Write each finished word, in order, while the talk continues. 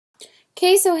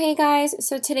Okay, so hey guys,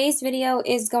 so today's video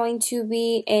is going to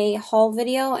be a haul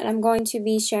video, and I'm going to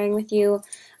be sharing with you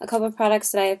a couple of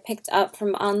products that I have picked up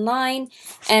from online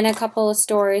and a couple of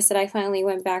stores that I finally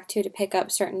went back to pick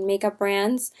up certain makeup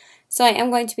brands. So I am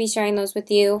going to be sharing those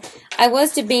with you. I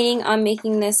was debating on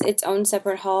making this its own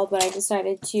separate haul, but I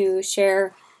decided to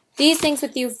share these things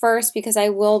with you first because I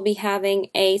will be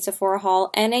having a Sephora haul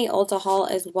and a Ulta haul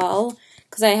as well,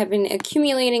 because I have been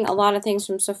accumulating a lot of things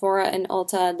from Sephora and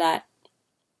Ulta that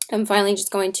I'm finally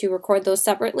just going to record those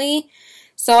separately.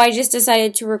 So I just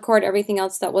decided to record everything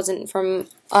else that wasn't from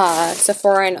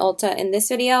Sephora and Ulta in this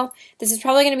video. This is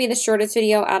probably going to be the shortest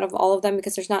video out of all of them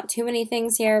because there's not too many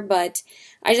things here, but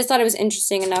I just thought it was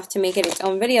interesting enough to make it its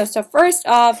own video. So first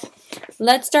off,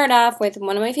 let's start off with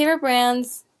one of my favorite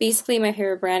brands, basically my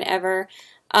favorite brand ever,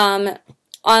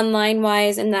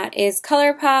 online-wise, and that is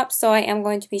Colourpop. So I am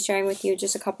going to be sharing with you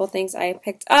just a couple things I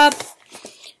picked up.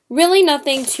 Really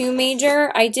nothing too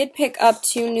major. I did pick up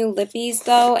 2 new lippies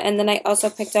though, and then I also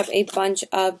picked up a bunch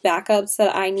of backups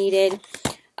that I needed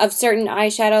of certain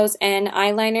eyeshadows and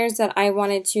eyeliners that I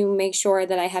wanted to make sure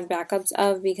that I had backups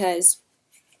of, because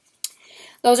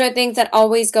those are things that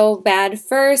always go bad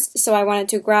first, so I wanted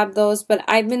to grab those. But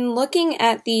I've been looking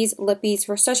at these lippies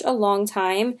for such a long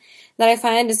time that I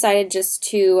finally decided just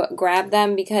to grab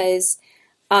them because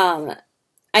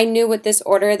I knew with this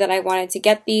order that I wanted to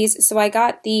get these. So I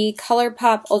got the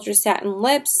Colourpop Ultra Satin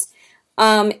Lips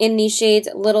in the shades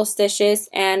Littlesticious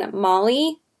and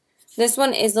Molly. This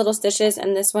one is Littlesticious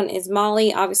and this one is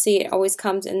Molly. Obviously, it always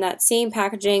comes in that same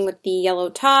packaging with the yellow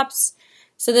tops.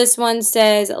 So this one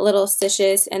says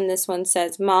Littlesticious and this one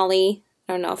says Molly.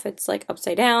 I don't know if it's like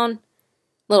upside down.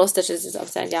 Littlesticious is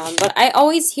upside down. But I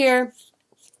always hear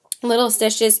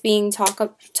Littlesticious being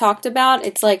talked about.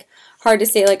 It's like hard to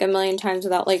say like a million times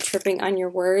without like tripping on your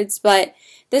words, but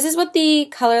this is what the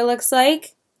color looks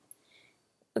like.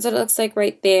 That's what it looks like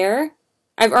right there.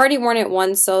 I've already worn it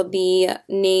once, so the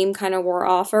name kind of wore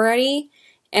off already.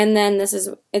 And then this is,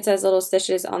 it says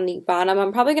Littlesticious on the bottom.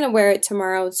 I'm probably going to wear it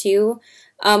tomorrow too,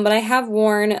 but I have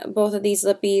worn both of these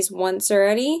lippies once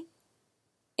already.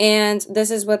 And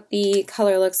this is what the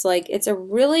color looks like. It's a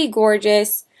really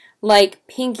gorgeous, like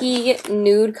pinky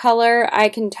nude color. I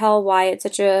can tell why it's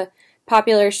such a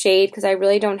popular shade because I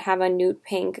really don't have a nude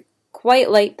pink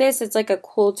quite like this. It's like a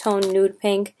cool tone nude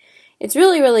pink. It's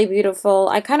really, really beautiful.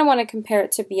 I kind of want to compare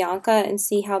it to Bianca and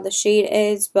see how the shade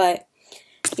is, but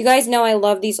you guys know I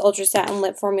love these Ultra Satin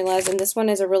lip formulas, and this one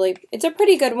is it's a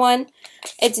pretty good one.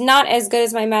 It's not as good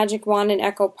as my Magic Wand and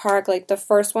Echo Park, like the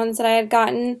first ones that I had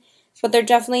gotten, but they're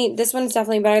definitely, this one's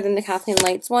definitely better than the Kathleen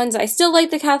Lights ones. I still like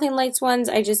the Kathleen Lights ones,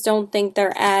 I just don't think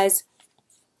they're as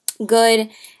good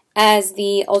as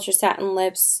the Ultra Satin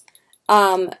lips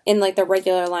in like the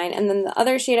regular line. And then the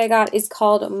other shade I got is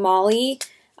called Molly.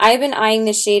 I've been eyeing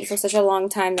this shade for such a long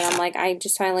time that I'm like, I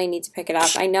just finally need to pick it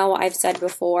up. I know I've said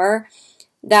before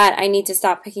that I need to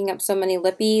stop picking up so many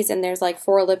lippies, and there's like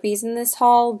 4 lippies in this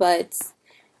haul, but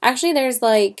actually there's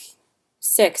like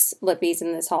 6 lippies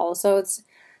in this haul, so it's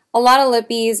a lot of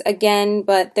lippies again,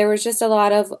 but there was just a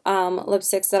lot of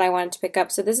lipsticks that I wanted to pick up.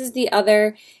 So this is the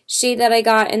other shade that I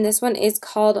got, and this one is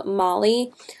called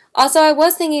Molly. Also, I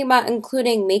was thinking about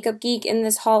including Makeup Geek in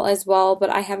this haul as well, but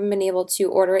I haven't been able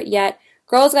to order it yet.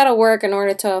 Girls gotta work in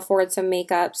order to afford some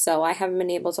makeup, so I haven't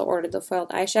been able to order the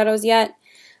foiled eyeshadows yet.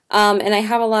 And I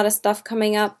have a lot of stuff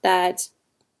coming up that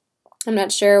I'm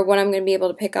not sure what I'm going to be able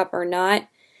to pick up or not.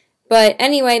 But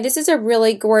anyway, this is a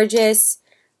really gorgeous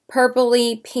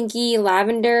purpley, pinky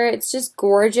lavender. It's just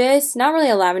gorgeous. Not really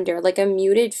a lavender, like a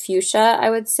muted fuchsia, I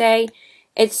would say.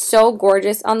 It's so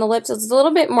gorgeous on the lips. It's a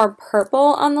little bit more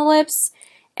purple on the lips,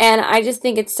 and I just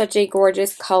think it's such a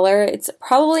gorgeous color. It's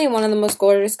probably one of the most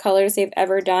gorgeous colors they've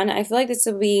ever done. I feel like this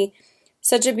would be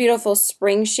such a beautiful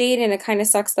spring shade, and it kind of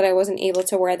sucks that I wasn't able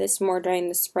to wear this more during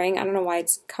the spring. I don't know why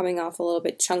it's coming off a little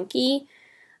bit chunky,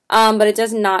 but it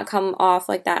does not come off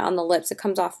like that on the lips. It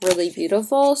comes off really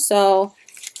beautiful, so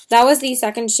that was the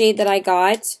second shade that I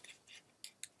got.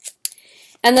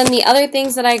 And then the other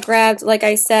things that I grabbed, like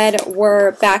I said,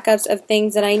 were backups of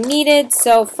things that I needed.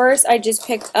 So first I just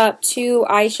picked up 2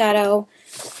 eyeshadows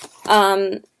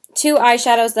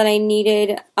that I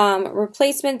needed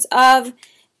replacements of.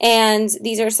 And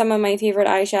these are some of my favorite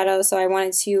eyeshadows, so I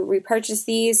wanted to repurchase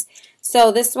these.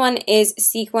 So this one is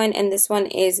Sequin and this one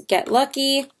is Get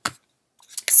Lucky.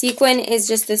 Sequin is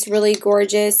just this really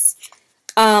gorgeous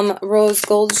rose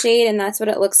gold shade, and that's what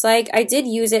it looks like. I did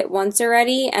use it once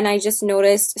already, and I just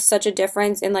noticed such a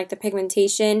difference in like the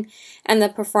pigmentation and the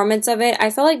performance of it. I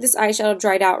felt like this eyeshadow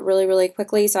dried out really, really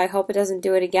quickly, so I hope it doesn't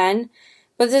do it again.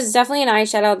 But this is definitely an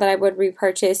eyeshadow that I would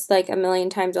repurchase like a million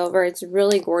times over. It's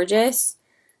really gorgeous.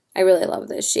 I really love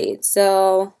this shade.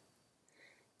 So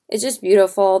it's just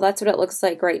beautiful. That's what it looks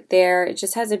like right there. It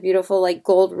just has a beautiful like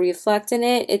gold reflect in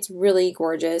it. It's really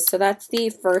gorgeous. So that's the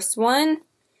first one.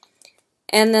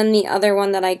 And then the other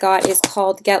one that I got is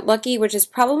called Get Lucky, which is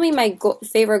probably my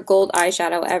favorite gold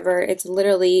eyeshadow ever. It's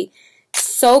literally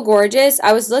so gorgeous.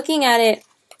 I was looking at it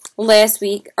last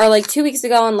week, or like 2 weeks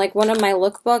ago in like one of my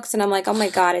lookbooks, and I'm like, oh my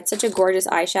god, it's such a gorgeous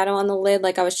eyeshadow on the lid.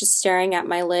 Like I was just staring at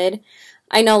my lid.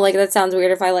 I know like that sounds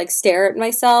weird if I like stare at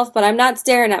myself, but I'm not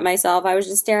staring at myself. I was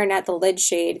just staring at the lid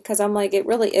shade because I'm like, it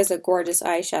really is a gorgeous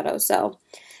eyeshadow. So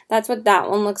that's what that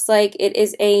one looks like. It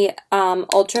is a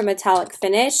ultra metallic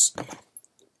finish.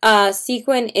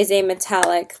 Sequin is a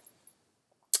metallic.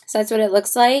 So that's what it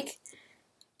looks like.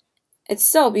 It's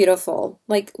so beautiful.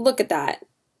 Like, look at that.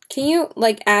 Can you,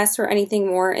 like, ask for anything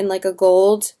more in, like, a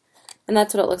gold? And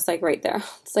that's what it looks like right there.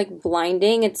 It's, like,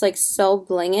 blinding. It's, like, so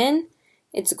blingin'.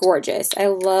 It's gorgeous. I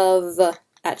love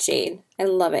that shade. I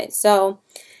love it. So,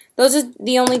 those are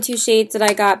the only two shades that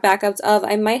I got backups of.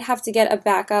 I might have to get a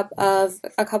backup of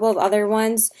a couple of other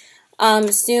ones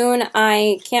soon.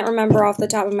 I can't remember off the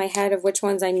top of my head of which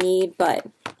ones I need, but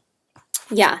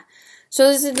yeah. So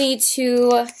those are the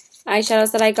two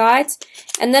eyeshadows that I got.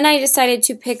 And then I decided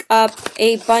to pick up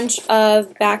a bunch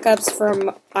of backups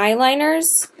from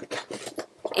eyeliners.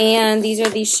 And these are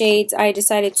the shades I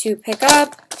decided to pick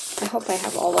up. I hope I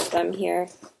have all of them here.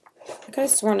 I could have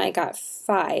sworn I got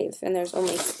 5, and there's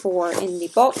only 4 in the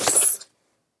box.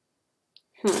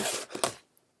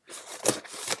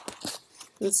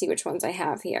 Let's see which ones I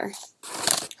have here.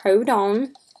 Hold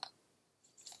on.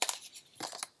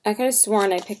 I could have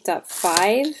sworn I picked up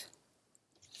 5.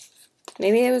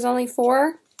 Maybe it was only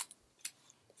 4.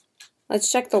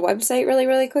 Let's check the website really,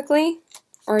 really quickly.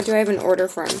 Or do I have an order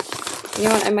from? You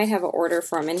know what? I might have an order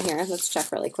from in here. Let's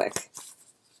check really quick.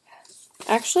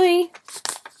 Actually,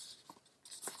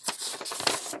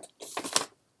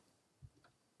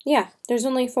 yeah, there's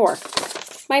only 4.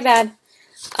 My bad.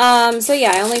 So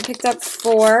yeah, I only picked up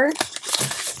 4.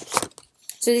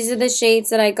 So these are the shades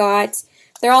that I got.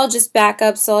 They're all just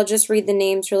backups, so I'll just read the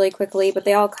names really quickly, but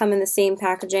they all come in the same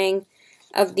packaging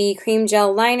of the cream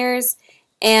gel liners.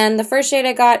 And the first shade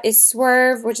I got is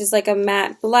Swerve, which is like a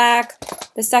matte black.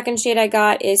 The second shade I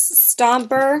got is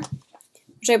Stomper,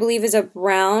 which I believe is a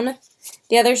brown.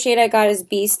 The other shade I got is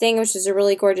Bee Sting, which is a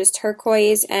really gorgeous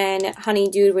turquoise, and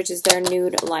Honeydude, which is their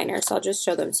nude liner. So I'll just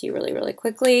show them to you really, really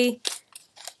quickly.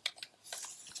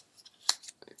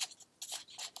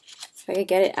 If I could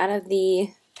get it out of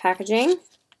the packaging.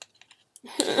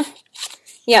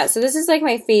 Yeah, so this is like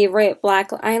my favorite black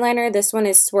eyeliner. This one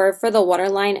is Swerve for the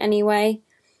waterline anyway.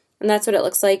 And that's what it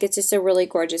looks like. It's just a really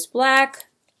gorgeous black.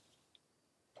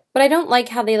 But I don't like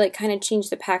how they like kind of changed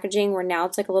the packaging where now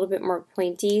it's like a little bit more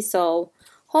pointy. So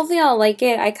hopefully I'll like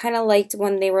it. I kind of liked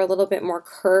when they were a little bit more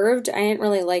curved. I didn't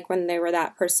really like when they were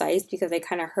that precise because they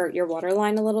kind of hurt your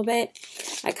waterline a little bit.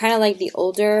 I kind of like the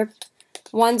older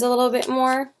ones a little bit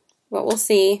more. But we'll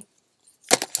see.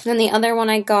 Then the other one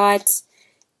I got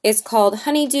is called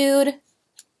Honeydude.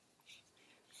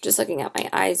 Just looking at my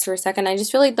eyes for a second. I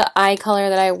just feel like the eye color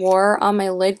that I wore on my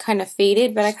lid kind of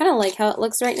faded, but I kind of like how it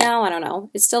looks right now. I don't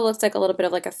know. It still looks like a little bit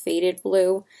of like a faded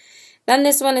blue. Then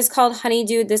this one is called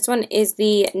Honeydude. This one is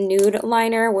the nude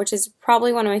liner, which is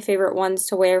probably one of my favorite ones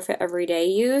to wear for everyday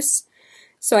use.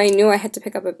 So I knew I had to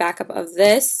pick up a backup of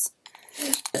this.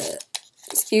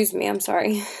 Excuse me, I'm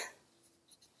sorry.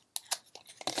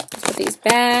 Let's put these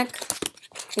back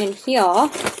in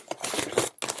here.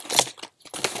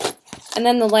 And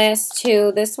then the last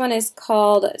two, this one is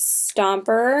called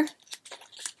Stomper.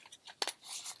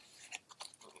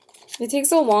 It takes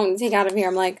so long to take out of here.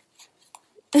 I'm like,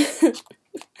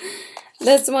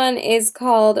 this one is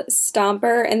called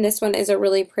Stomper, and this one is a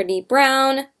really pretty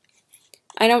brown.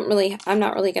 I'm not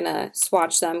really going to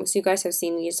swatch them because you guys have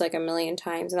seen these like a million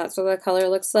times, and that's what the color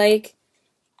looks like.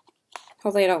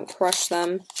 Hopefully I don't crush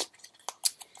them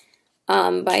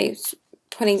by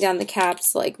putting down the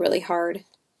caps like really hard.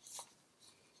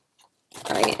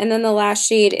 Alright, and then the last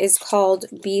shade is called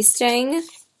Bee Sting,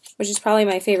 which is probably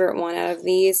my favorite one out of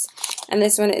these. And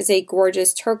this one is a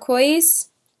gorgeous turquoise.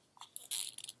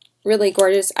 Really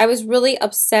gorgeous. I was really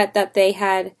upset that they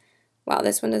had, wow,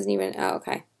 this one doesn't even, oh,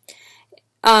 okay.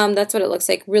 That's what it looks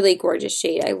like. Really gorgeous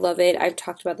shade. I love it. I've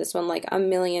talked about this one like a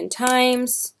million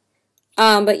times.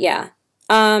 But yeah.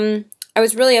 I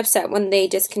was really upset when they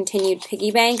discontinued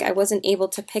Piggy Bank. I wasn't able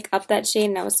to pick up that shade,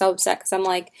 and I was so upset because I'm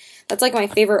like, that's like my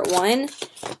favorite one,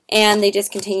 and they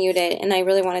discontinued it, and I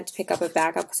really wanted to pick up a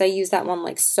backup because I use that one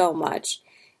like so much.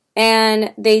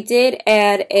 And they did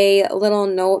add a little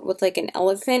note with like an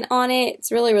elephant on it.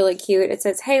 It's really, really cute. It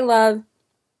says, "Hey love,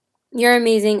 you're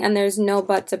amazing," and there's no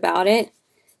buts about it.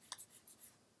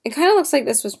 It kind of looks like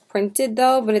this was printed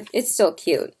though, but it's still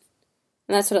cute.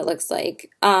 And that's what it looks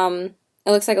like. It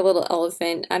looks like a little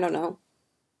elephant. I don't know.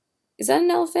 Is that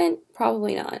an elephant?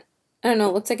 Probably not. I don't know.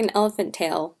 It looks like an elephant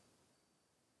tail.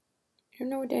 I don't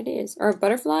know what that is. Or a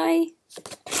butterfly?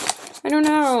 I don't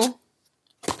know.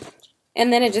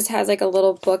 And then it just has like a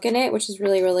little book in it, which is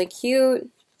really, really cute.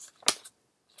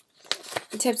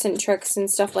 Tips and tricks and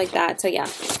stuff like that. So yeah,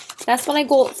 that's what I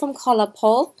got from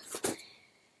Colourpop.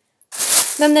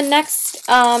 Then the next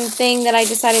thing that I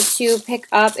decided to pick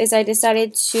up is I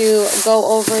decided to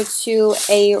go over to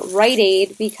a Rite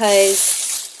Aid because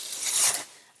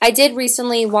I did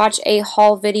recently watch a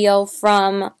haul video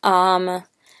from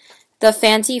the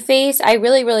Fancy Face. I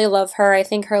really, really love her. I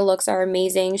think her looks are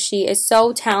amazing. She is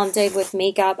so talented with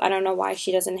makeup. I don't know why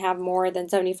she doesn't have more than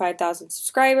 75,000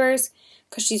 subscribers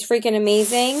because she's freaking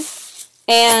amazing.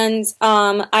 And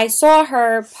I saw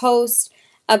her post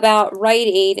about Rite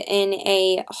Aid in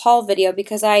a haul video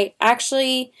because I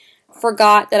actually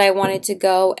forgot that I wanted to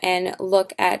go and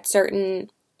look at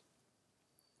certain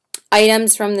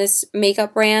items from this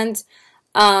makeup brand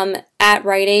at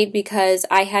Rite Aid because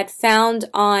I had found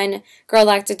on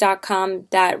Girlactik.com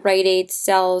that Rite Aid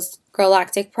sells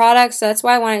Girlactik products, so that's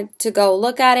why I wanted to go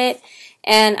look at it.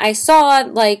 And I saw,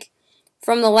 like,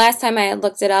 from the last time I had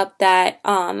looked it up that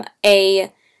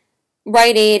a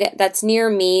Rite Aid that's near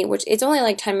me, which it's only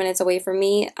like 10 minutes away from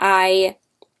me, I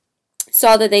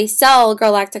saw that they sell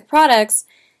Girlactik products.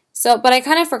 So, but I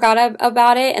kind of forgot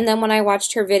about it, and then when I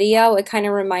watched her video, it kind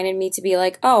of reminded me to be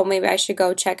like, oh, maybe I should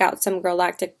go check out some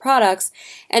Girlactik products.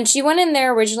 And she went in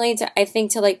there originally to, I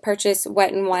think, to like purchase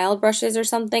Wet n Wild brushes or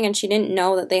something, and she didn't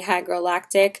know that they had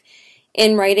Girlactik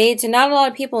in Rite Aid. So not a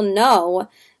lot of people know,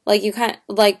 like you kind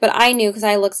of, like, but I knew because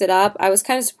I looked it up. I was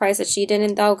kind of surprised that she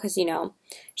didn't though, because you know,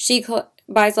 she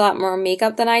buys a lot more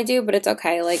makeup than I do, but it's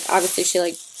okay. Like obviously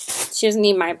she doesn't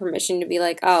need my permission to be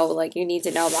like, oh, like you need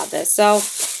to know about this. So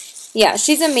yeah,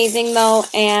 she's amazing though,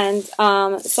 and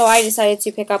so I decided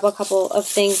to pick up a couple of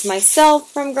things myself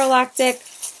from Girlactik.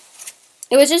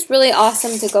 It was just really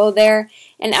awesome to go there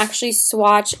and actually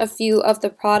swatch a few of the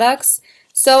products.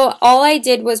 So all I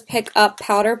did was pick up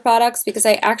powder products because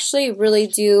I actually really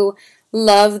do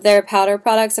love their powder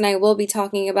products, and I will be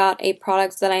talking about a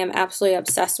product that I am absolutely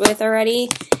obsessed with already.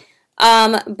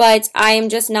 But I am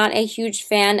just not a huge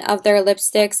fan of their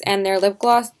lipsticks and their lip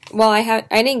gloss. Well,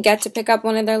 I didn't get to pick up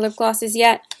one of their lip glosses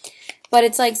yet, but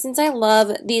it's like, since I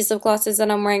love these lip glosses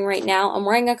that I'm wearing right now, I'm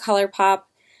wearing a Colourpop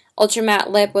Ultra Matte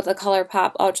lip with a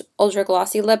Colourpop Ultra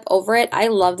Glossy lip over it. I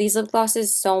love these lip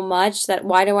glosses so much that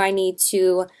why do I need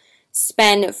to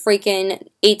spend freaking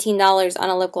 $18 on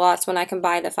a lip gloss when I can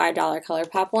buy the $5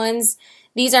 Colourpop ones?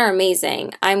 These are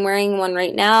amazing. I'm wearing one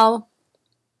right now,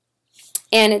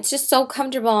 and it's just so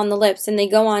comfortable on the lips, and they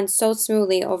go on so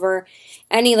smoothly over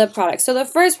any lip product. So the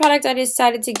first product I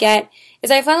decided to get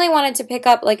is I finally wanted to pick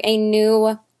up like a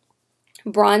new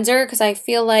bronzer because I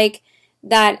feel like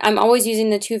that I'm always using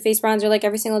the Too Faced bronzer like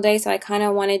every single day, so I kind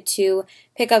of wanted to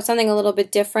pick up something a little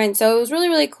bit different. So it was really,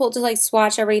 really cool to like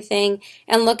swatch everything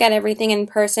and look at everything in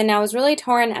person. I was really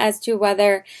torn as to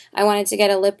whether I wanted to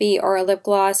get a lippy or a lip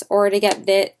gloss or to get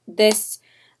this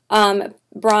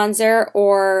bronzer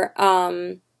or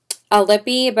a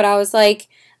lippy, but I was like,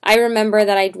 I remember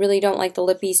that I really don't like the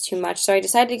lippies too much, so I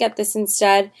decided to get this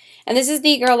instead. And this is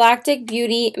the Girlactik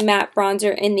Beauty Matte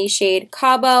Bronzer in the shade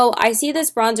Cabo. I see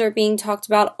this bronzer being talked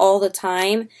about all the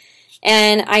time,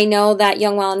 and I know that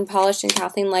Young, Wild, and Polished and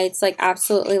Kathleen Lights like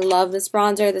absolutely love this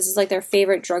bronzer. This is like their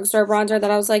favorite drugstore bronzer that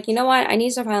I was like, you know what, I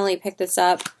need to finally pick this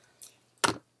up.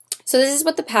 So this is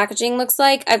what the packaging looks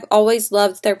like. I've always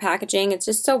loved their packaging. It's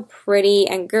just so pretty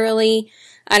and girly.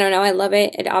 I don't know, I love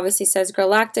it. It obviously says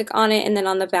Girlactik on it, and then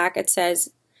on the back it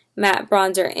says Matte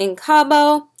Bronzer in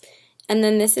Cabo. And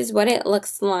then this is what it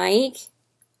looks like.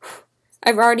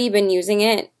 I've already been using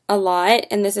it a lot,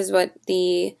 and this is what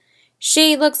the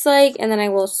shade looks like, and then I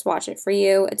will swatch it for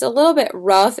you. It's a little bit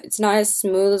rough. It's not as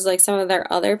smooth as like some of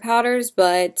their other powders,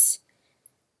 but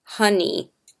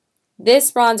honey,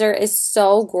 this bronzer is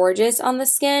so gorgeous on the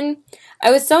skin. I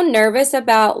was so nervous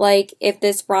about like if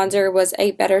this bronzer was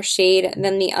a better shade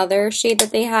than the other shade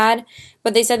that they had,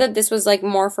 but they said that this was like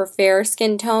more for fair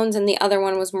skin tones and the other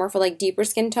one was more for like deeper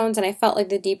skin tones, and I felt like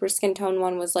the deeper skin tone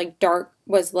one was like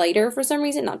lighter for some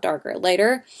reason, not darker,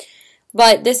 lighter.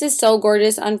 But this is so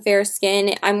gorgeous on fair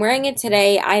skin. I'm wearing it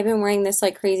today. I've been wearing this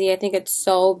like crazy. I think it's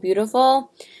so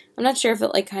beautiful. I'm not sure if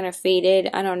it like kind of faded.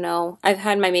 I don't know. I've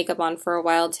had my makeup on for a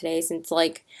while today since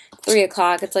like 3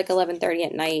 o'clock. It's like 11:30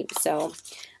 at night. So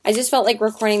I just felt like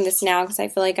recording this now because I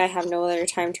feel like I have no other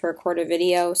time to record a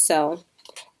video. So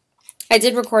I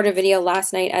did record a video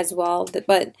last night as well.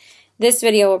 But this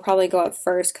video will probably go up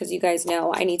first because you guys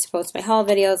know I need to post my haul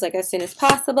videos like as soon as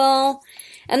possible.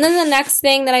 And then the next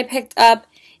thing that I picked up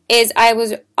is I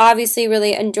was obviously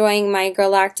really enjoying my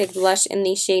Girlactik blush in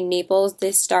the shade Naples,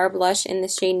 this star blush in the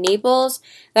shade Naples,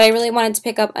 that I really wanted to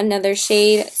pick up another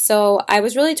shade. So I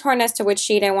was really torn as to which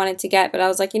shade I wanted to get, but I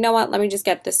was like, you know what, let me just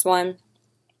get this one.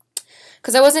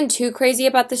 Because I wasn't too crazy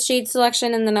about the shade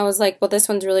selection, and then I was like, well, this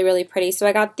one's really, really pretty. So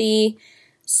I got the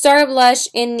star blush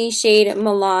in the shade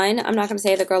Milan. I'm not going to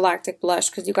say the Girlactik blush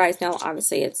because you guys know,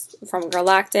 obviously, it's from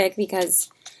Girlactik because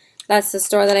that's the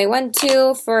store that I went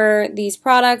to for these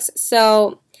products.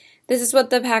 So this is what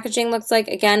the packaging looks like.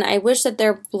 Again, I wish that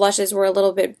their blushes were a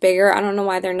little bit bigger. I don't know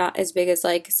why they're not as big as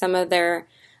like some of their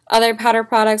other powder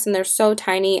products, and they're so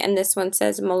tiny. And this one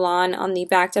says Milan on the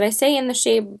back. Did I say in the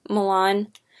shade Milan?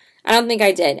 I don't think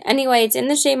I did. Anyway, it's in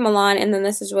the shade Milan, and then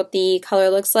this is what the color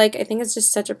looks like. I think it's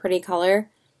just such a pretty color.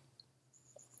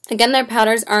 Again, their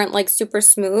powders aren't like super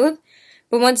smooth,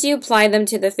 but once you apply them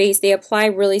to the face, they apply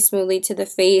really smoothly to the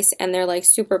face, and they're like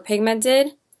super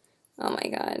pigmented. Oh my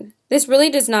god. This really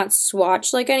does not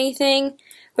swatch like anything,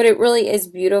 but it really is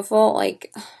beautiful.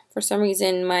 Like, for some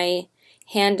reason, my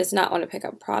hand does not want to pick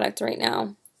up product right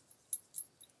now.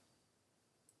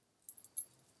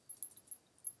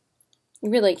 You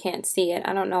really can't see it.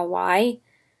 I don't know why.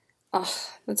 Oh,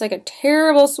 it's like a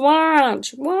terrible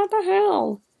swatch. What the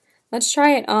hell? Let's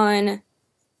try it on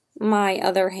my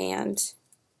other hand.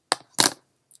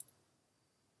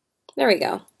 There we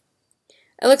go.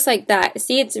 It looks like that.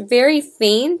 See, it's very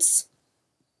faint.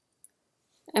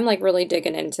 I'm like really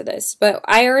digging into this. But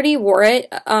I already wore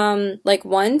it like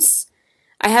once.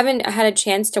 I haven't had a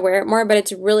chance to wear it more, but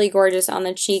it's really gorgeous on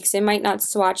the cheeks. It might not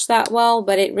swatch that well,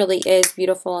 but it really is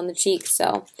beautiful on the cheeks.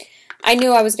 So I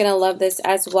knew I was going to love this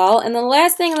as well. And the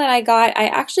last thing that I got, I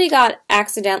actually got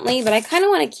accidentally, but I kind of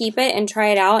want to keep it and try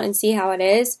it out and see how it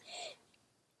is.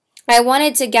 I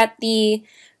wanted to get the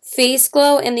Face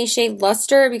Glow in the shade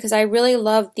Luster because I really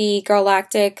love the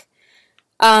Girlactik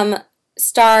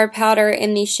Star Powder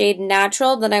in the shade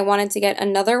Natural, that I wanted to get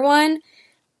another one.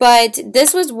 But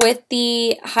this was with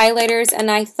the highlighters,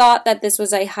 and I thought that this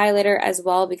was a highlighter as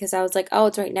well because I was like, oh,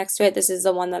 it's right next to it. This is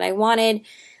the one that I wanted.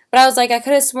 But I was like, I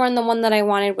could have sworn the one that I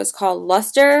wanted was called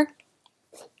Luster.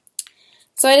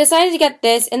 So I decided to get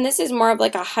this, and this is more of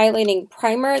like a highlighting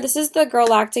primer. This is the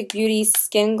Girlactik Beauty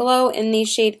Skin Glow in the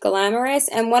shade Glamorous.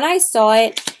 And when I saw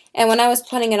it and when I was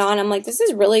putting it on, I'm like, this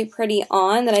is really pretty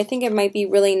on, that I think it might be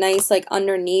really nice like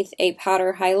underneath a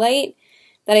powder highlight,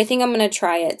 that I think I'm going to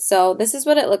try it. So this is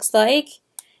what it looks like.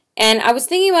 And I was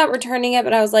thinking about returning it,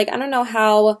 but I was like, I don't know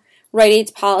how Rite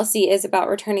Aid's policy is about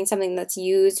returning something that's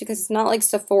used, because it's not like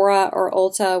Sephora or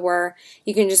Ulta where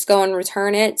you can just go and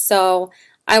return it. So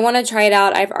I want to try it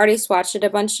out. I've already swatched it a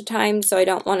bunch of times, so I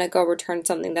don't want to go return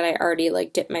something that I already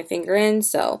like dipped my finger in.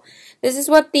 So this is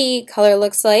what the color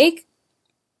looks like.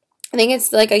 I think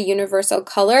it's like a universal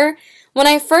color. When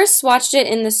I first swatched it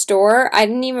in the store, I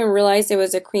didn't even realize it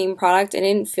was a cream product. It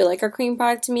didn't feel like a cream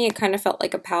product to me. It kind of felt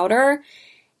like a powder.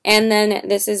 And then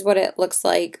this is what it looks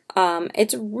like.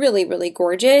 It's really, really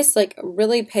gorgeous, like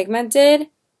really pigmented.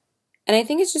 And I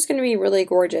think it's just going to be really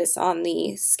gorgeous on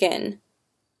the skin.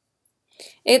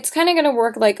 It's kind of going to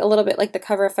work like a little bit like the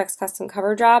Cover FX Custom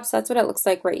Cover Drops. That's what it looks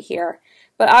like right here.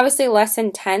 But obviously less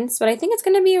intense, but I think it's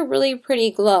going to be a really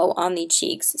pretty glow on the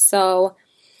cheeks. So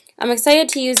I'm excited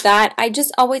to use that. I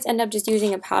just always end up just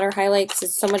using a powder highlight because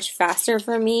it's so much faster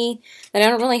for me that I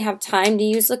don't really have time to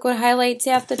use liquid highlights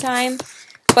half the time.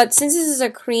 But since this is a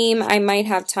cream, I might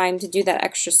have time to do that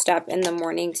extra step in the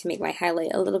morning to make my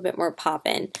highlight a little bit more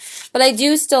pop-in. But I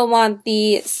do still want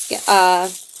the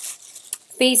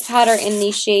face powder in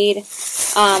the shade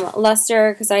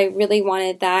Luster because I really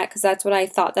wanted that because that's what I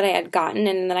thought that I had gotten,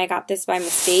 and then I got this by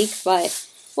mistake, but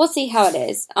we'll see how it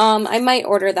is. I might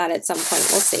order that at some point.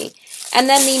 We'll see. And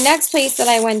then the next place that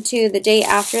I went to the day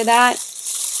after that,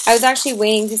 I was actually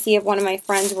waiting to see if one of my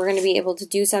friends were going to be able to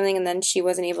do something, and then she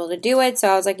wasn't able to do it. So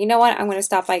I was like, you know what? I'm going to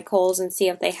stop by Kohl's and see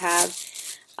if they have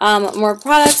more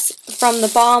products from the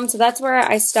Balm. So that's where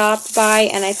I stopped by,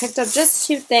 and I picked up just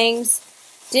 2 things.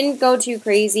 Didn't go too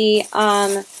crazy.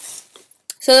 So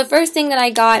the first thing that I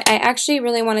got, I actually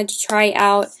really wanted to try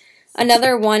out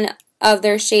another one of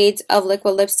their shades of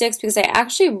liquid lipsticks because I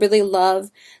actually really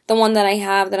love the one that I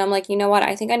have that I'm like, you know what,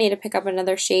 I think I need to pick up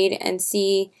another shade and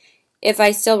see if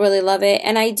I still really love it.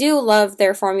 And I do love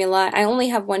their formula. I only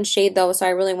have one shade though, so I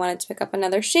really wanted to pick up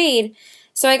another shade.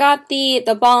 So I got the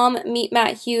Balm Meet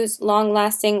Matte Hughes Long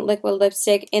Lasting Liquid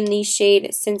Lipstick in the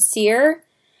shade Sincere.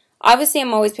 Obviously,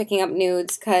 I'm always picking up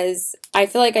nudes because I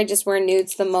feel like I just wear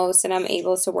nudes the most and I'm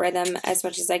able to wear them as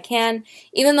much as I can,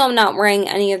 even though I'm not wearing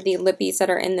any of the lippies that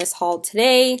are in this haul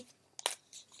today.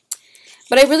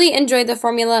 But I really enjoyed the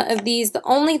formula of these. The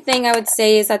only thing I would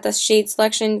say is that the shade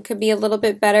selection could be a little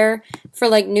bit better for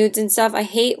like nudes and stuff. I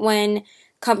hate when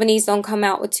companies don't come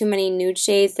out with too many nude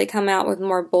shades. They come out with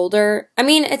more bolder. I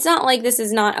mean, it's not like this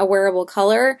is not a wearable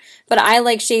color, but I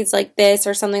like shades like this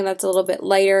or something that's a little bit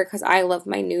lighter because I love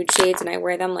my nude shades and I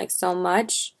wear them like so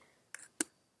much.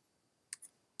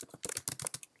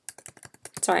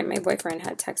 Sorry, my boyfriend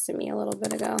had texted me a little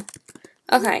bit ago.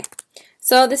 Okay.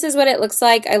 So this is what it looks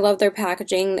like. I love their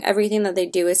packaging. Everything that they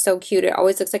do is so cute. It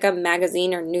always looks like a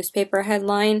magazine or newspaper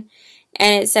headline.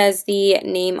 And it says the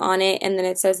name on it, and then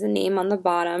it says the name on the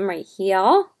bottom right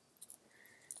here.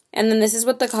 And then this is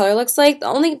what the color looks like. The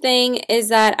only thing is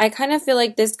that I kind of feel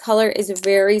like this color is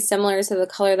very similar to the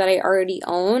color that I already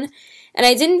own. And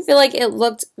I didn't feel like it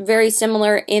looked very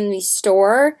similar in the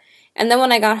store. And then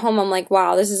when I got home, I'm like,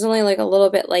 wow, this is only like a little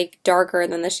bit like darker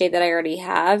than the shade that I already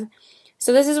have.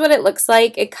 So this is what it looks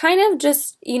like. It kind of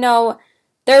just, you know,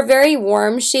 they're very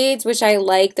warm shades, which I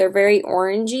like. They're very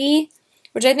orangey,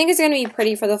 which I think is going to be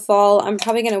pretty for the fall. I'm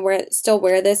probably going to still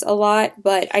wear this a lot,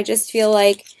 but I just feel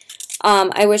like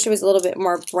I wish it was a little bit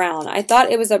more brown. I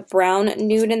thought it was a brown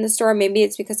nude in the store. Maybe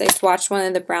it's because I swatched one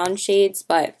of the brown shades,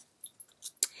 but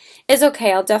it's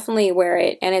okay. I'll definitely wear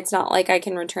it, and it's not like I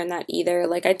can return that either.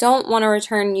 Like, I don't want to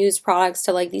return used products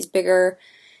to, like, these bigger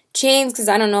chains because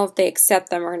I don't know if they accept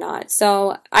them or not.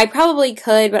 So I probably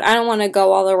could, but I don't want to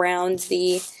go all around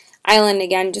the island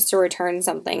again just to return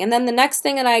something. And then the next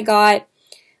thing that I got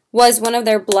was one of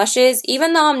their blushes.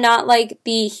 Even though I'm not like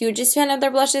the hugest fan of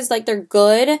their blushes, like they're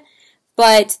good,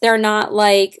 but they're not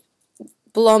like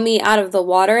blow me out of the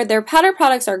water. Their powder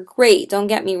products are great, don't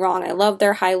get me wrong. I love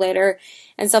their highlighter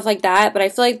and stuff like that, but I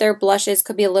feel like their blushes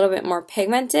could be a little bit more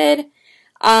pigmented.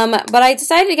 But I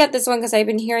decided to get this one because I've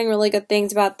been hearing really good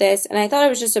things about this, and I thought it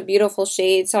was just a beautiful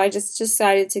shade, so I just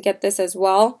decided to get this as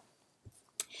well.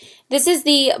 This is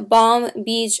the Balm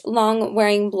Beach Long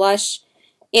Wearing Blush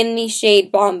in the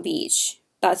shade Balm Beach.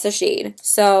 That's the shade.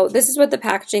 So this is what the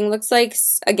packaging looks like.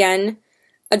 Again,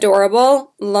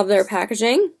 adorable. Love their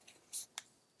packaging.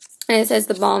 And it says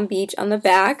the Balm Beach on the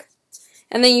back.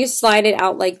 And then you slide it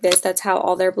out like this. That's how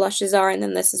all their blushes are. And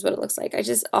then this is what it looks like.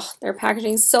 Their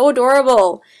packaging is so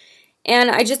adorable. And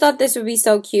I just thought this would be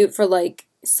so cute for like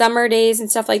summer days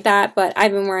and stuff like that. But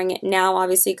I've been wearing it now,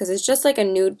 obviously, because it's just like a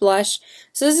nude blush.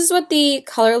 So this is what the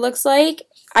color looks like.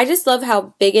 I just love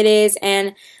how big it is.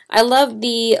 And I love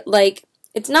the, like,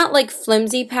 it's not like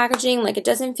flimsy packaging. Like, it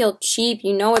doesn't feel cheap.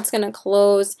 You know it's going to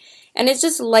close. And it's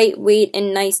just lightweight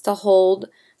and nice to hold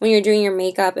when you're doing your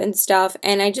makeup and stuff.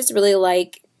 And I just really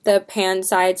like the pan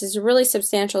size. It's a really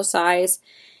substantial size.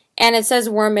 And it says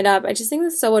warm it up. I just think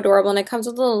that's so adorable. And it comes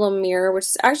with a little mirror, which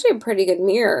is actually a pretty good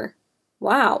mirror.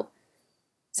 Wow.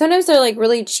 Sometimes they're like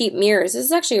really cheap mirrors. This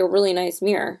is actually a really nice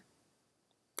mirror.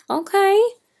 Okay.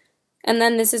 And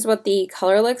then this is what the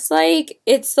color looks like.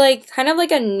 It's like kind of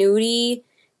like a nudie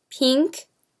pink.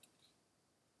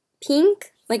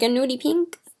 Like a nudie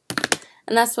pink.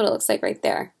 And that's what it looks like right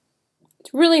there.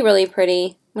 It's really, really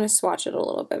pretty. I'm going to swatch it a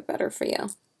little bit better for you.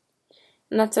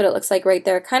 And that's what it looks like right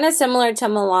there. Kind of similar to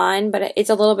Milan, but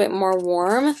it's a little bit more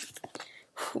warm.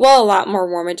 Well, a lot more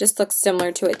warm. It just looks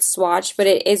similar to its swatch, but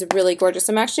it is really gorgeous.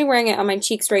 I'm actually wearing it on my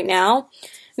cheeks right now,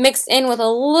 mixed in with a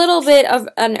little bit of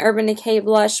an Urban Decay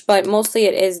blush, but mostly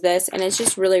it is this, and it's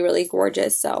just really, really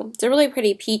gorgeous. So it's a really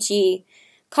pretty peachy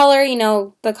color, you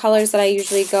know, the colors that I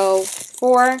usually go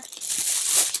for.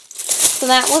 So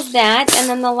that was that. And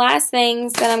then the last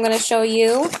things that I'm going to show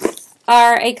you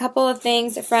are a couple of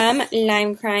things from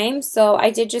Lime Crime. So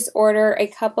I did just order a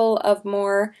couple of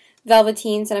more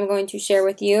Velvetines that I'm going to share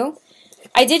with you.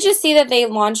 I did just see that they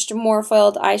launched more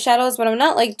foiled eyeshadows, but I'm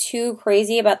not like too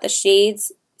crazy about the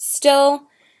shades still.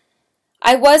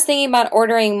 I was thinking about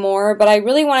ordering more, but I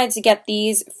really wanted to get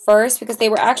these first because they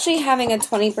were actually having a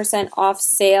 20% off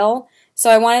sale. So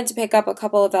I wanted to pick up a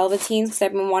couple of Velvetines because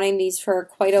I've been wanting these for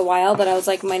quite a while, but I was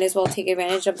like, might as well take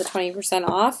advantage of the 20%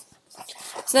 off.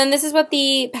 So then this is what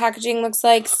the packaging looks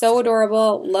like. So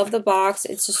adorable. Love the box.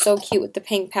 It's just so cute with the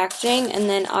pink packaging. And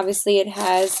then obviously it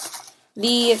has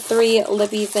the 3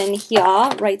 lippies in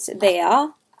here, right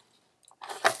there.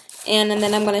 And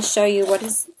then I'm going to show you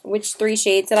which 3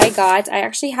 shades that I got. I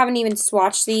actually haven't even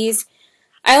swatched these.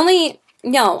 I only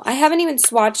no, I haven't even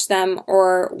swatched them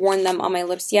or worn them on my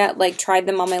lips yet, like tried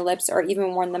them on my lips or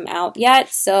even worn them out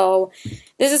yet. So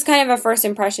this is kind of a first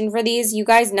impression for these. You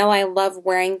guys know I love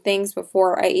wearing things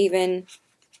before I even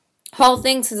haul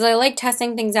things because I like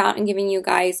testing things out and giving you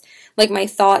guys like my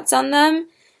thoughts on them.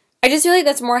 I just feel like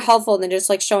that's more helpful than just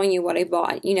like showing you what I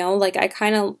bought, you know? Like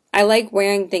I like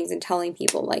wearing things and telling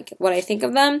people like what I think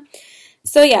of them.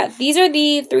 So yeah, these are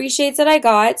the 3 shades that I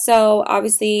got. So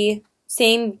obviously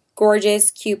same gorgeous,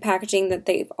 cute packaging that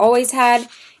they've always had.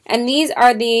 And these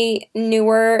are the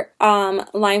newer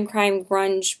Lime Crime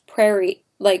Grunge Prairie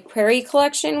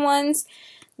collection ones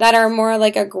that are more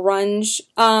like a grunge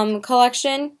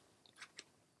collection.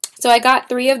 So I got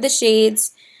 3 of the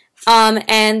shades,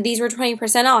 and these were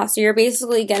 20% off. So you're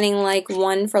basically getting like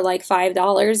one for like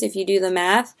 $5 if you do the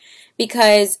math,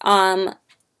 because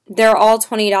they're all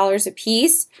 $20 a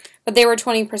piece. But they were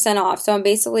 20% off, so I'm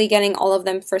basically getting all of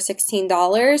them for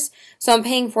 $16. So I'm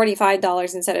paying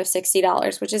 $45 instead of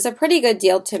 $60, which is a pretty good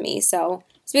deal to me. So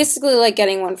it's basically like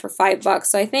getting one for $5.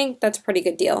 So I think that's a pretty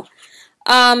good deal.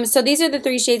 So these are the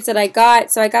 3 shades that I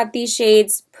got. So I got these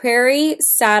shades, Prairie,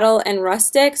 Saddle, and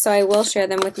Rustic. So I will share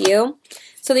them with you.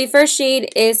 So the first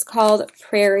shade is called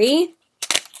Prairie.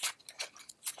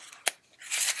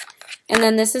 And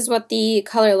then this is what the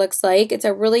color looks like. It's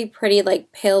a really pretty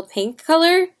like pale pink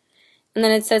color. And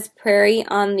then it says Prairie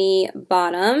on the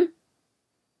bottom.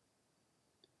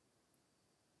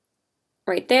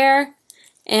 Right there.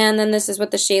 And then this is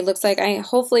what the shade looks like. I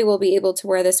hopefully will be able to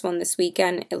wear this one this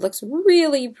weekend. It looks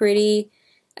really pretty.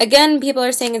 Again, people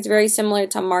are saying it's very similar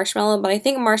to Marshmallow, but I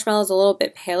think Marshmallow is a little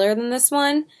bit paler than this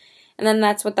one. And then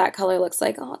that's what that color looks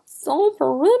like. Oh, it's so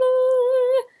pretty.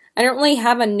 I don't really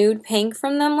have a nude pink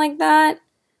from them like that.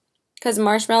 Because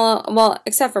Marshmallow, well,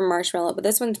 except for Marshmallow, but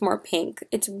this one's more pink.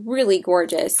 It's really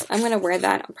gorgeous. I'm going to wear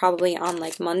that probably on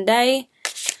like Monday.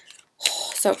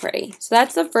 Oh, so pretty. So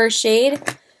that's the first shade.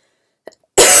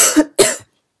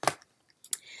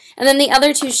 And then the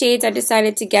other 2 shades I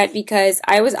decided to get because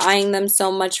I was eyeing them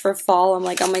so much for fall. I'm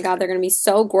like, oh my god, they're going to be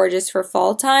so gorgeous for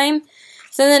fall time.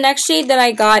 So the next shade that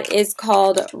I got is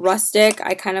called Rustic.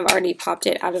 I kind of already popped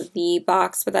it out of the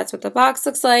box, but that's what the box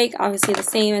looks like. Obviously the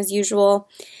same as usual.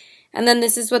 And then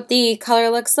this is what the color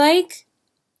looks like.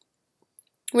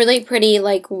 Really pretty,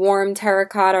 like warm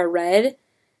terracotta red.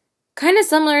 Kind of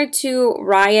similar to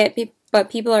Riot, but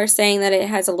people are saying that it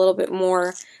has a little bit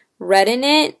more red in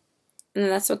it. And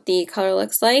that's what the color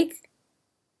looks like.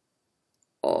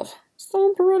 Oh,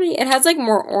 so pretty. It has like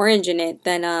more orange in it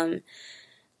than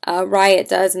Riot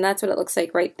does, and that's what it looks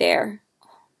like right there.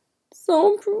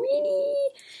 So pretty.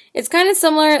 It's kind of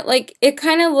similar, like, it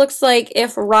kind of looks like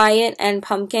if Riot and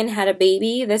Pumpkin had a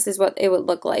baby, this is what it would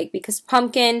look like. Because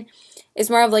Pumpkin is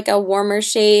more of like a warmer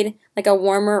shade, like a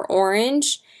warmer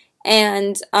orange,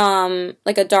 and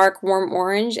like a dark warm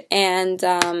orange, and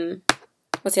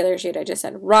what's the other shade I just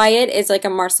said? Riot is like a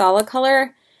Marsala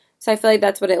color, so I feel like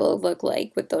that's what it will look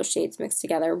like with those shades mixed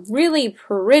together. Really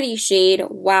pretty shade,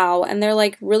 wow, and they're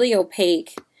like really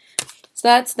opaque. So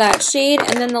that's that shade.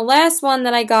 And then the last one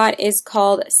that I got is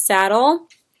called Saddle.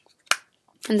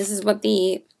 And this is what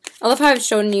I love how I've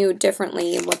shown you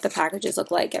differently what the packages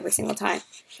look like every single time.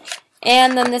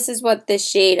 And then this is what this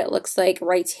shade looks like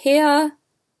right here.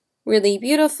 Really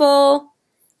beautiful.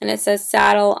 And it says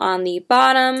Saddle on the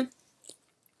bottom.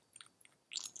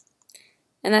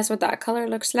 And that's what that color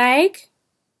looks like.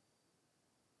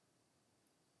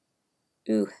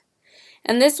 Ooh.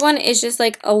 And this one is just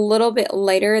like a little bit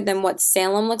lighter than what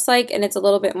Salem looks like, and it's a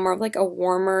little bit more of like a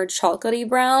warmer chocolatey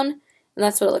brown, and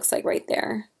that's what it looks like right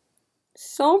there.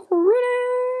 So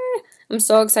pretty! I'm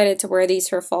so excited to wear these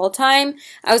for fall time.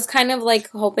 I was kind of like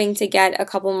hoping to get a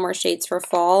couple more shades for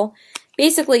fall.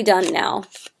 Basically done now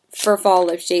for fall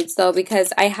lip shades though,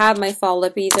 because I have my fall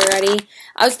lippies already.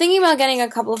 I was thinking about getting a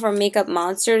couple from Makeup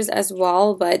Monsters as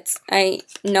well, but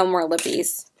no more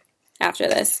lippies after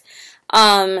this.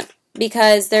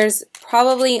 Because there's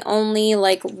probably only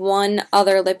like one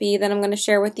other lippy that I'm going to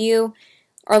share with you,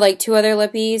 or like 2 other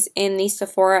lippies in the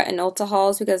Sephora and Ulta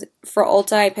hauls, because for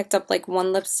Ulta I picked up like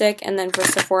 1 lipstick, and then for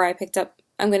Sephora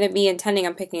I'm going to be intending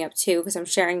on picking up 2 because I'm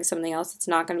sharing something else that's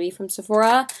not going to be from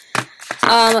Sephora.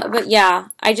 But yeah,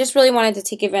 I just really wanted to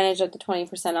take advantage of the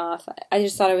 20% off. I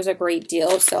just thought it was a great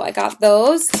deal, so I got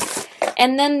those.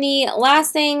 And then the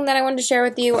last thing that I wanted to share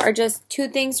with you are just 2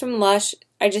 things from Lush.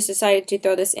 I just decided to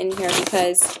throw this in here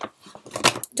because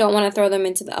I don't want to throw them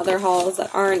into the other hauls that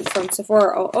aren't from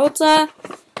Sephora or Ulta.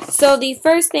 So the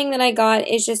first thing that I got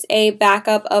is just a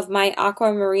backup of my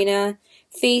Aqua Marina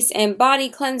face and body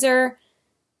cleanser.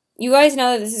 You guys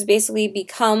know that this has basically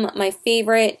become my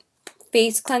favorite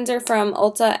face cleanser from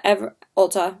Ulta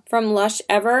Ulta from Lush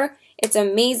Ever. It's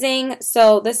amazing.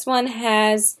 So this one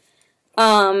has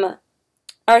our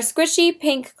squishy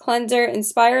pink cleanser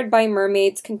inspired by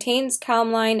mermaids, contains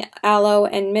calamine, aloe,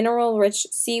 and mineral-rich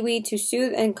seaweed to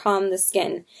soothe and calm the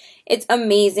skin. It's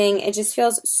amazing. It just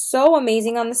feels so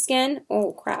amazing on the skin.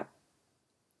 Oh, crap.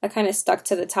 I kind of stuck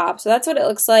to the top. So that's what it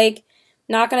looks like.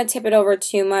 Not going to tip it over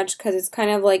too much because it's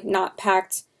kind of like not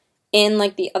packed in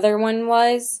like the other one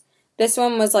was. This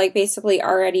one was like basically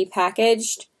already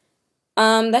packaged.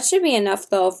 That should be enough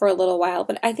though for a little while,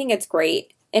 but I think it's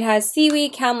great. It has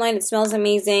seaweed, calamine, it smells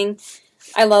amazing.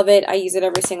 I love it. I use it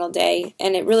every single day,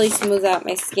 and it really smooths out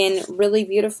my skin really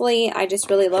beautifully. I just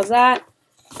really love that.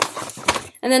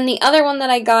 And then the other one that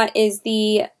I got is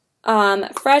the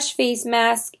Fresh Face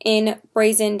Mask in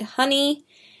Brazened Honey.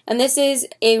 And this is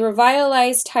a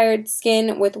revitalized tired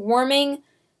skin with warming,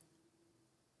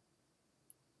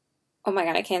 oh my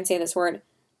god, I can't say this word,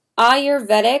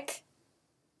 Ayurvedic.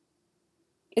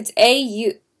 It's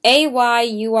Ayurvedic.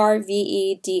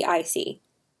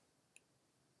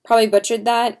 Probably butchered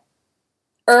that.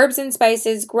 Herbs and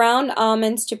spices, ground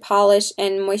almonds to polish,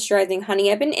 and moisturizing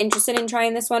honey. I've been interested in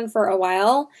trying this one for a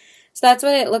while. So that's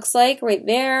what it looks like right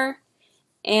there.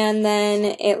 And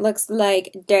then it looks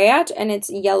like that, and it's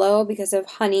yellow because of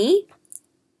honey.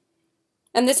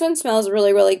 And this one smells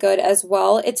really, really good as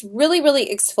well. It's really, really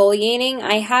exfoliating.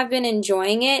 I have been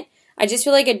enjoying it. I just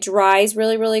feel like it dries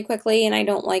really, really quickly, and I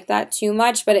don't like that too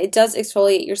much, but it does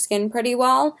exfoliate your skin pretty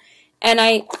well. And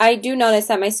I do notice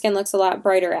that my skin looks a lot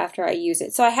brighter after I use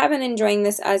it. So I have been enjoying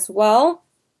this as well.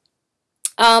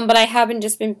 But I have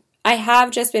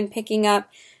just been picking up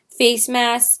face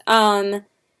masks.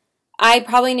 I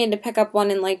probably need to pick up one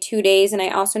in like 2 days, and I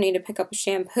also need to pick up a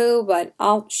shampoo, but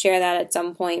I'll share that at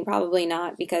some point. Probably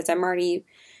not, because I'm already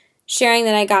sharing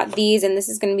that I got these, and this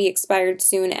is going to be expired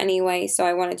soon anyway, so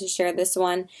I wanted to share this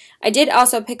one. I did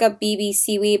also pick up BB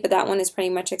Seaweed, but that one is pretty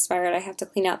much expired. I have to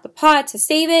clean out the pot to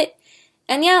save it.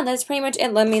 And yeah, that's pretty much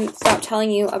it. Let me stop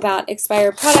telling you about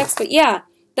expired products, but yeah,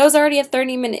 that was already a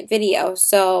 30-minute video,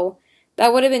 so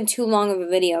that would have been too long of a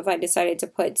video if I decided to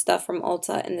put stuff from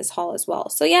Ulta in this haul as well.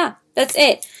 So yeah, that's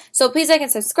it. So please like and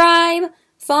subscribe.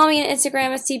 Follow me on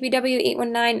Instagram as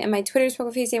TPW819, and my Twitter is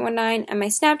PokerFace819, and my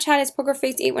Snapchat is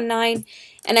PokerFace819.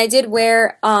 And I did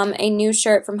wear a new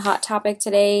shirt from Hot Topic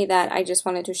today that I just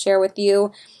wanted to share with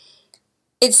you.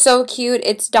 It's so cute.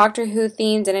 It's Doctor Who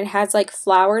themed, and it has like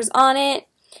flowers on it.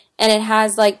 And it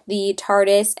has like the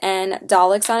TARDIS and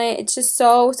Daleks on it. It's just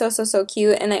so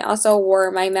cute. And I also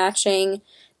wore my matching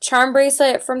charm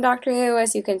bracelet from Doctor Who.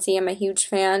 As you can see, I'm a huge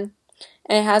fan.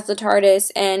 And it has the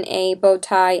TARDIS and a bow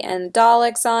tie and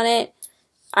Daleks on it.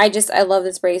 I love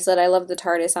this bracelet. I love the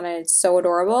TARDIS on it. It's so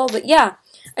adorable. But yeah,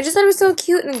 I just thought it was so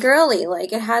cute and girly.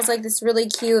 Like, it has like this really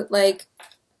cute, like,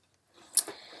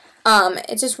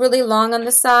 it's just really long on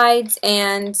the sides.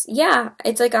 And yeah,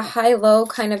 it's like a high-low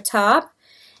kind of top.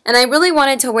 And I really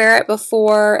wanted to wear it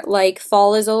before, like,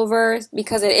 fall is over,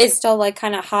 because it is still, like,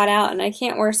 kind of hot out, and I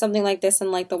can't wear something like this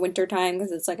in, like, the winter time,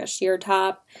 because it's, like, a sheer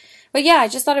top. But, yeah, I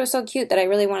just thought it was so cute that I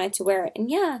really wanted to wear it. And,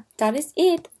 yeah, that is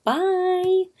it.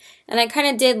 Bye! And I kind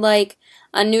of did, like,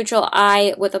 a neutral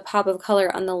eye with a pop of color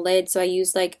on the lid, so I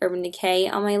used, like, Urban Decay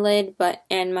on my lid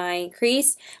and my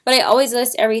crease. But I always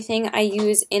list everything I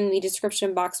use in the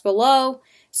description box below.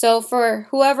 So for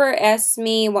whoever asks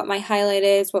me what my highlight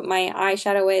is, what my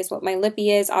eyeshadow is, what my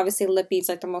lippy is, obviously lippy is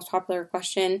like the most popular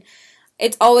question.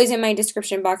 It's always in my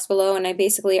description box below, and I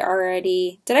basically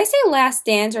already, did I say Last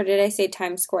Dance or did I say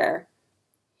Times Square?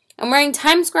 I'm wearing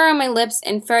Times Square on my lips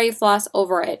and Fairy Floss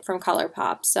over it from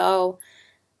Colourpop. So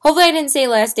hopefully I didn't say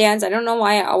Last Dance. I don't know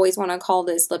why I always want to call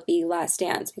this lippy Last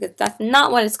Dance, because that's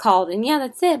not what it's called. And yeah,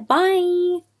 that's it.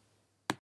 Bye!